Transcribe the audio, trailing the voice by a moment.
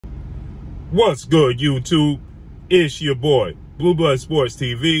What's good, YouTube? It's your boy, Blue Blood Sports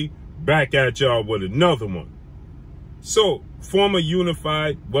TV, back at y'all with another one. So, former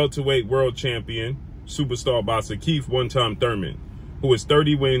unified welterweight world champion, superstar boxer Keith one-time Thurman, who is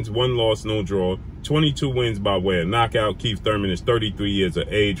 30 wins, 1 loss, no draw, 22 wins by way of knockout. Keith Thurman is 33 years of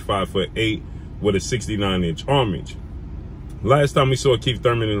age, 5'8", with a 69-inch arm reach. Last time we saw Keith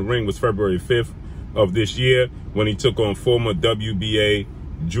Thurman in the ring was February 5th of this year, when he took on former WBA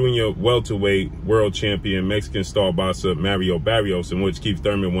junior welterweight world champion Mexican star boxer Mario Barrios, in which Keith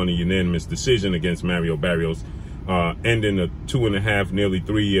Thurman won a unanimous decision against Mario Barrios, ending a 2.5, nearly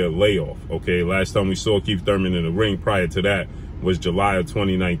 3-year layoff. Okay, last time we saw Keith Thurman in the ring prior to that was July of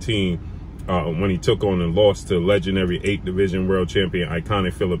 2019, when he took on and lost to legendary 8th division world champion,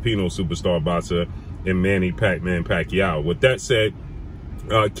 iconic Filipino superstar boxer in Manny Pac-Man Pacquiao. With that said,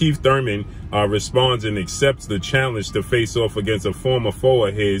 Keith Thurman responds and accepts the challenge to face off against a former foe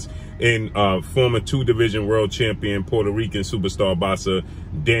of his in former 2-division world champion Puerto Rican superstar boxer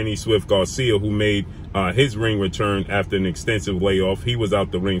Danny Swift Garcia, who made his ring return after an extensive layoff. He was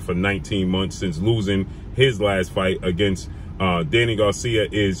out the ring for 19 months since losing his last fight against Danny Garcia.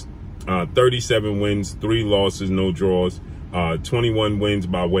 Is 37 wins, 3 losses, no draws, 21 wins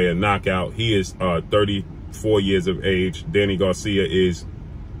by way of knockout. He is 34 years of age. Danny Garcia is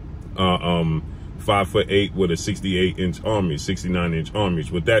 5'8" with a 68-inch arm reach, 69-inch arm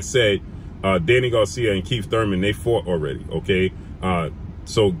reach. With that said, Danny Garcia and Keith Thurman, they fought already. Okay,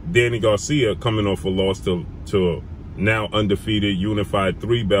 so Danny Garcia coming off a loss to now undefeated unified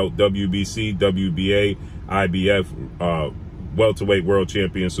 3-belt WBC, WBA, IBF welterweight world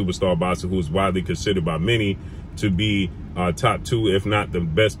champion superstar boxer, who is widely considered by many to be top 2, if not the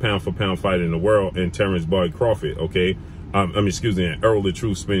best pound-for-pound fighter in the world, and Terrence Bud Crawford. Okay, excuse me, Errol the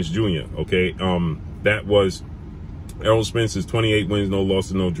Truth Spence Jr. Okay, that was Errol Spence's 28 wins, no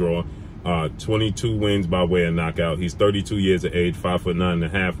losses, no draw, 22 wins by way of knockout. He's 32 years of age,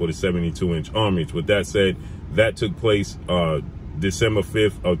 5'9.5" with a 72-inch arm reach. With that said, that took place December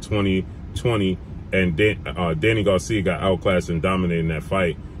 5th of 2020, and Danny Garcia got outclassed and dominated in that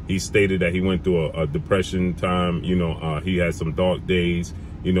fight. He stated that he went through a depression time. You know, he had some dark days.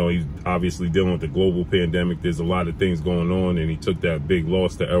 You know, he's obviously dealing with the global pandemic. There's a lot of things going on, and he took that big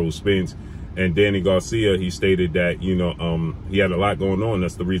loss to Errol Spence. And Danny Garcia, he stated that, you know, he had a lot going on.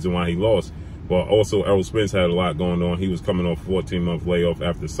 That's the reason why he lost. But also, Errol Spence had a lot going on. He was coming off a 14-month layoff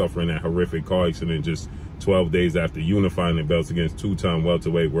after suffering that horrific car accident just 12 days after unifying the belts against 2-time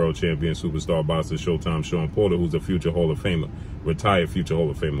welterweight world champion superstar boxer Showtime Sean Porter, who's a future Hall of Famer, retired future Hall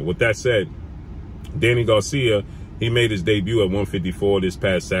of Famer. With that said, Danny Garcia, he made his debut at 154 this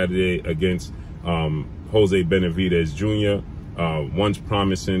past Saturday against Jose Benavidez Jr., once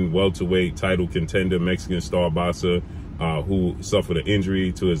promising welterweight title contender Mexican star boxer, who suffered an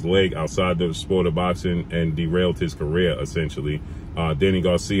injury to his leg outside the sport of boxing and derailed his career, essentially. Danny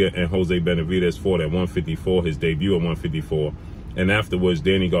Garcia and Jose Benavidez fought at 154, his debut at 154. And afterwards,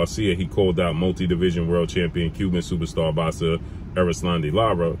 Danny Garcia, he called out multi-division world champion Cuban superstar boxer Erislandy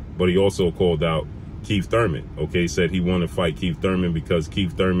Lara, but he also called out Keith Thurman. Okay, said he wanted to fight Keith Thurman because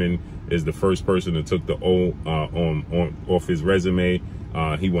Keith Thurman is the first person that took the O off his resume.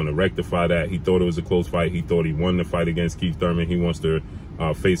 He wanted to rectify that. He thought it was a close fight. He thought he won the fight against Keith Thurman. He wants to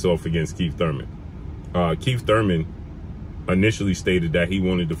face off against Keith Thurman. Keith Thurman initially stated that he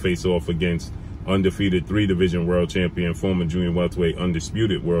wanted to face off against undefeated 3-division world champion, former junior welterweight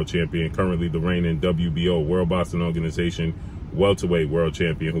undisputed world champion, currently the reigning WBO, World Boxing Organization welterweight world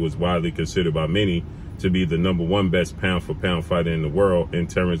champion, who is widely considered by many to be the #1 best pound-for-pound fighter in the world, and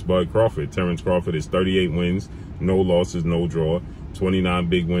Terrence Bud Crawford. Terrence Crawford is 38 wins, no losses, no draw, 29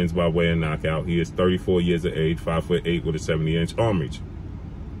 big wins by way of knockout. He is 34 years of age, 5'8" with a 70-inch arm reach.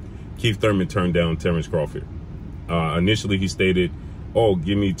 Keith Thurman turned down Terrence Crawford. Initially, he stated, "Oh,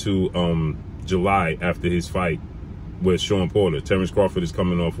 give me to July after his fight with Sean Porter." Terrence Crawford is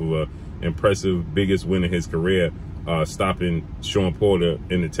coming off of an impressive, biggest win in his career, stopping Sean Porter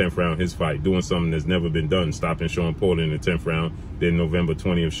in the 10th round, his fight, doing something that's never been done, stopping Sean Porter in the 10th round. Then November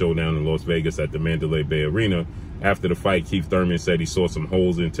 20th showdown in Las Vegas at the Mandalay Bay Arena. After the fight, Keith Thurman said he saw some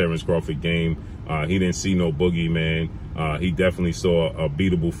holes in Terrence Crawford's game. He didn't see no boogeyman. He definitely saw a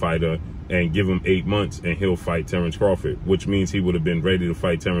beatable fighter, and give him 8 months and he'll fight Terrence Crawford, which means he would have been ready to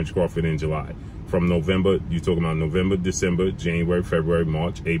fight Terrence Crawford in July. From November, you're talking about November, December, January, February,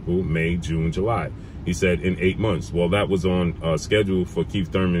 March, April, May, June, July. He said in 8 months. Well, that was on schedule for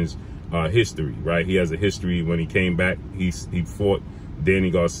Keith Thurman's history, right? He has a history. When he came back, he fought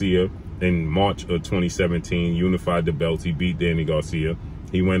Danny Garcia in March of 2017, unified the belts. He beat Danny Garcia.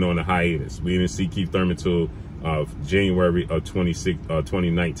 He went on a hiatus. We didn't see Keith Thurman till January of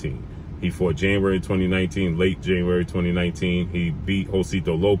 2019. He fought January 2019, late January 2019. He beat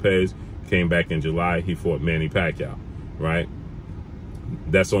Josito Lopez, came back in July. He fought Manny Pacquiao, right?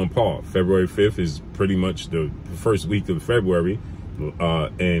 That's on par. February 5th is pretty much the first week of February.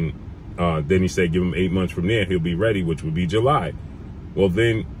 Then he said give him 8 months from there, he'll be ready, which would be July. Well,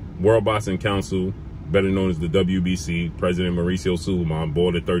 then World Boxing Council, better known as the WBC, President Mauricio Sulaiman,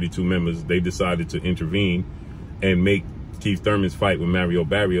 board of 32 members, they decided to intervene and make Keith Thurman's fight with Mario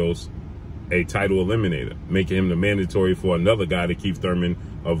Barrios a title eliminator, making him the mandatory for another guy that Keith Thurman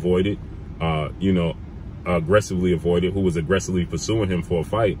avoided, aggressively avoided, who was aggressively pursuing him for a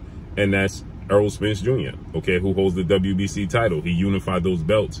fight, and that's Errol Spence Jr., okay, who holds the WBC title. He unified those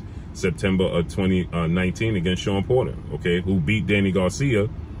belts September of 2019 against Sean Porter, okay, who beat Danny Garcia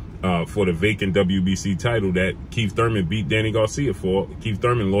for the vacant WBC title that Keith Thurman beat Danny Garcia for. Keith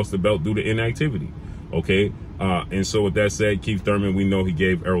Thurman lost the belt due to inactivity, okay? And so with that said, Keith Thurman, we know he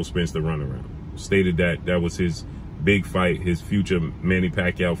gave Errol Spence the runaround. Stated that that was his big fight, his future Manny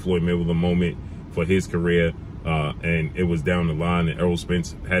Pacquiao, Floyd Mayweather moment for his career. And it was down the line, and Errol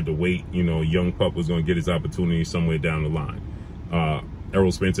Spence had to wait. You know, young pup was going to get his opportunity somewhere down the line.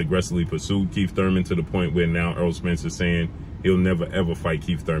 Errol Spence aggressively pursued Keith Thurman to the point where now Errol Spence is saying he'll never, ever fight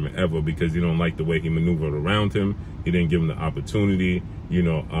Keith Thurman, ever, because he don't like the way he maneuvered around him. He didn't give him the opportunity, you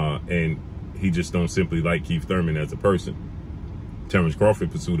know, and he just don't simply like Keith Thurman as a person. Terrence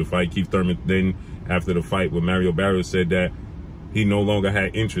Crawford pursued the fight. Keith Thurman then, after the fight with Mario Barrios, said that he no longer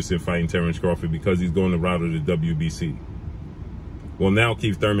had interest in fighting Terrence Crawford because he's going the route of the WBC. Well, now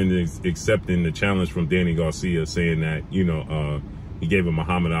Keith Thurman is accepting the challenge from Danny Garcia, saying that, you know, he gave a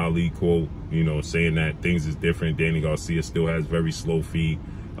Muhammad Ali quote, you know, saying that things is different. Danny Garcia still has very slow feet.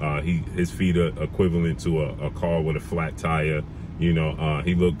 His feet are equivalent to a car with a flat tire. You know,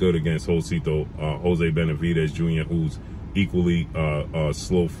 he looked good against Jose Benavidez Jr., who's equally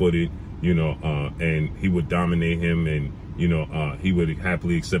slow-footed, you know, and he would dominate him, and, you know, he would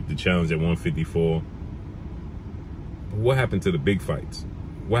happily accept the challenge at 154. But what happened to the big fights?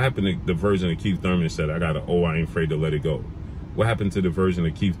 What happened to the version of Keith Thurman that said, I ain't afraid to let it go? What happened to the version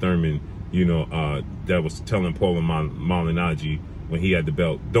of Keith Thurman, you know, that was telling Paul Malignaggi when he had the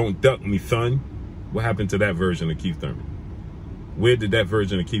belt, don't duck me, son? What happened to that version of Keith Thurman? Where did that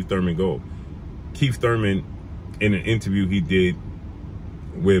version of Keith Thurman go? Keith Thurman, in an interview he did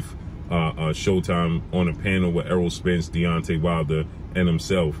with Showtime on a panel with Errol Spence, Deontay Wilder, and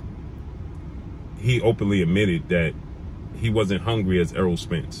himself, he openly admitted that he wasn't hungry as Errol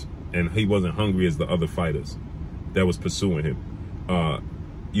Spence, and he wasn't hungry as the other fighters that was pursuing him.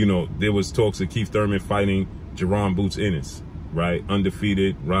 You know, there was talks of Keith Thurman fighting Jerron Boots Ennis, right?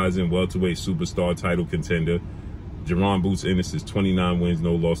 Undefeated, rising welterweight superstar title contender. Jerron Boots Ennis is 29 wins,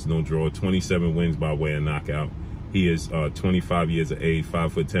 no loss, no draw, 27 wins by way of knockout. He is 25 years of age,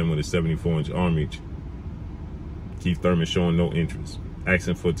 5'10" with a 74-inch arm reach. Keith Thurman showing no interest,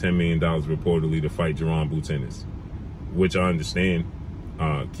 asking for $10 million reportedly to fight Jerron Boots Ennis, which I understand.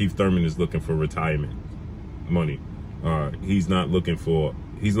 Keith Thurman is looking for retirement money. He's looking for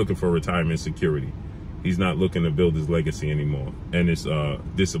retirement security. He's not looking to build his legacy anymore, and it's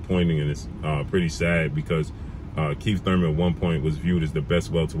disappointing, and it's pretty sad, because Keith Thurman at one point was viewed as the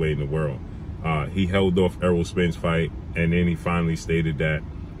best welterweight in the world. He held off Errol Spence fight, and then he finally stated that,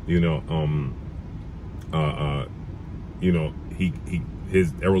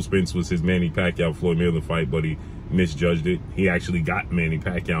 Errol Spence was his Manny Pacquiao Floyd Mayweather fight, but he misjudged it. He actually got Manny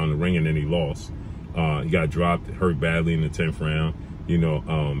Pacquiao in the ring, and then he lost. He got dropped, hurt badly in the 10th round,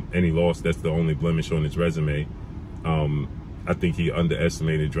 and he lost. That's the only blemish on his resume. I think he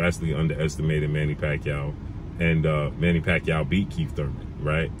drastically underestimated Manny Pacquiao, and Manny Pacquiao beat Keith Thurman,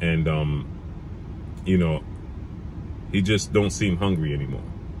 right? And, he just don't seem hungry anymore.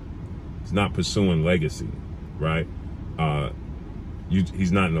 He's not pursuing legacy, right?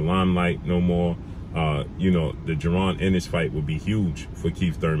 He's not in the limelight no more. The Jerron Ennis fight would be huge for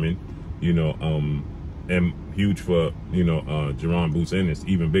Keith Thurman, and huge for, Jerron Boots Ennis,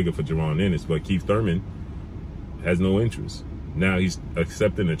 even bigger for Jerron Ennis. But Keith Thurman has no interest. Now he's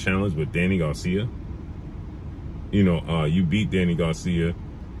accepting a challenge with Danny Garcia. You beat Danny Garcia.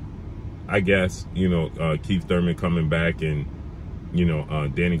 I guess, Keith Thurman coming back, and,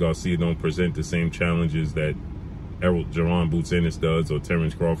 Danny Garcia don't present the same challenges that Jerron Boots Ennis does, or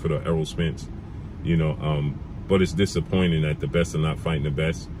Terrence Crawford, or Errol Spence, but it's disappointing that the best are not fighting the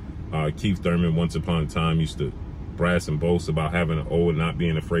best. Keith Thurman, once upon a time, used to brass and boast about having an O and not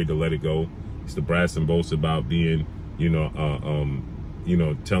being afraid to let it go. Used to brass and boast about being,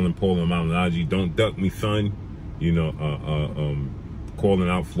 telling Paul Malignaggi, don't duck me, son. Calling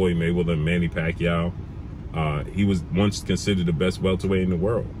out Floyd Mayweather and Manny Pacquiao. He was once considered the best welterweight in the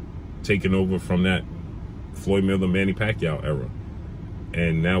world. taking over from that Floyd Miller, Manny Pacquiao era.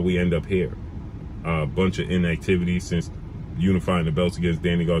 And now we end up here. A bunch of inactivity since unifying the belts against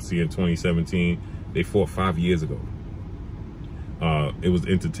Danny Garcia in 2017. They fought 5 years ago. It was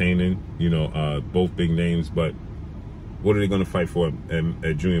entertaining, you know, both big names, but what are they going to fight for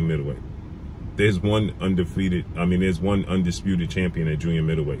at junior middleweight? There's one there's one undisputed champion at junior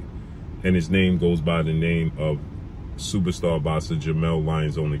middleweight, and his name goes by the name of superstar boxer Jermell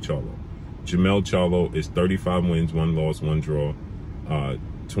Lions Only Charlo. Jermell Charlo is 35 wins, 1 loss, 1 draw,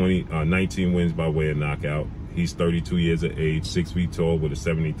 19 wins by way of knockout. He's 32 years of age, 6 feet tall with a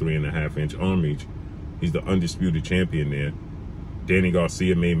 73.5-inch arm reach. He's the undisputed champion there. Danny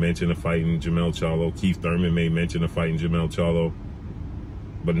Garcia made mention of fighting Jermell Charlo. Keith Thurman made mention of fighting Jermell Charlo.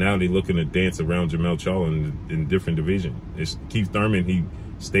 But now they're looking to dance around Jermell Charlo in different division. It's Keith Thurman, he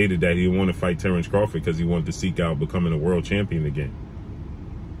stated that he didn't want to fight Terrence Crawford because he wanted to seek out becoming a world champion again.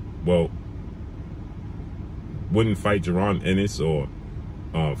 Well, wouldn't fight Jaron Ennis or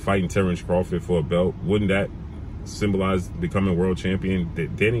fighting Terrence Crawford for a belt, wouldn't that symbolize becoming a world champion?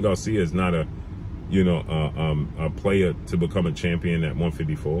 Danny Garcia is not a player to become a champion at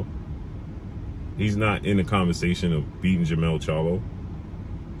 154. He's not in the conversation of beating Jermell Charlo.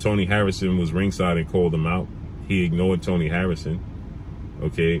 Tony Harrison was ringside and called him out. He ignored Tony Harrison.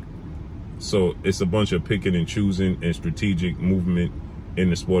 Okay, so it's a bunch of picking and choosing and strategic movement in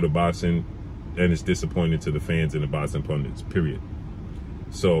the sport of boxing, and it's disappointing to the fans and the boxing pundits, period.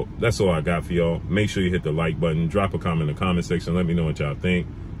 So that's all I got for y'all. Make sure you hit the like button, drop a comment in the comment section, let me know what y'all think.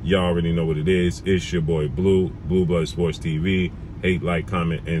 Y'all already know what it is. It's your boy Blue Blood Sports TV. Hate, like,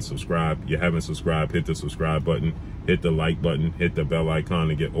 comment, and subscribe. If you haven't subscribed, hit the subscribe button, hit the like button, hit the bell icon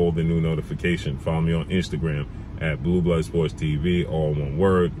to get all the new notifications. Follow me on Instagram at Blue Blood Sports TV, all one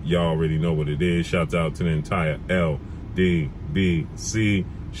word. Y'all already know what it is. Shouts out to the entire LDBC.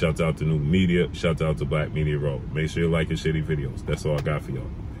 Shouts out to New Media. Shouts out to Black Media Road. Make sure you like and share these videos. That's all I got for y'all.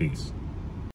 Peace.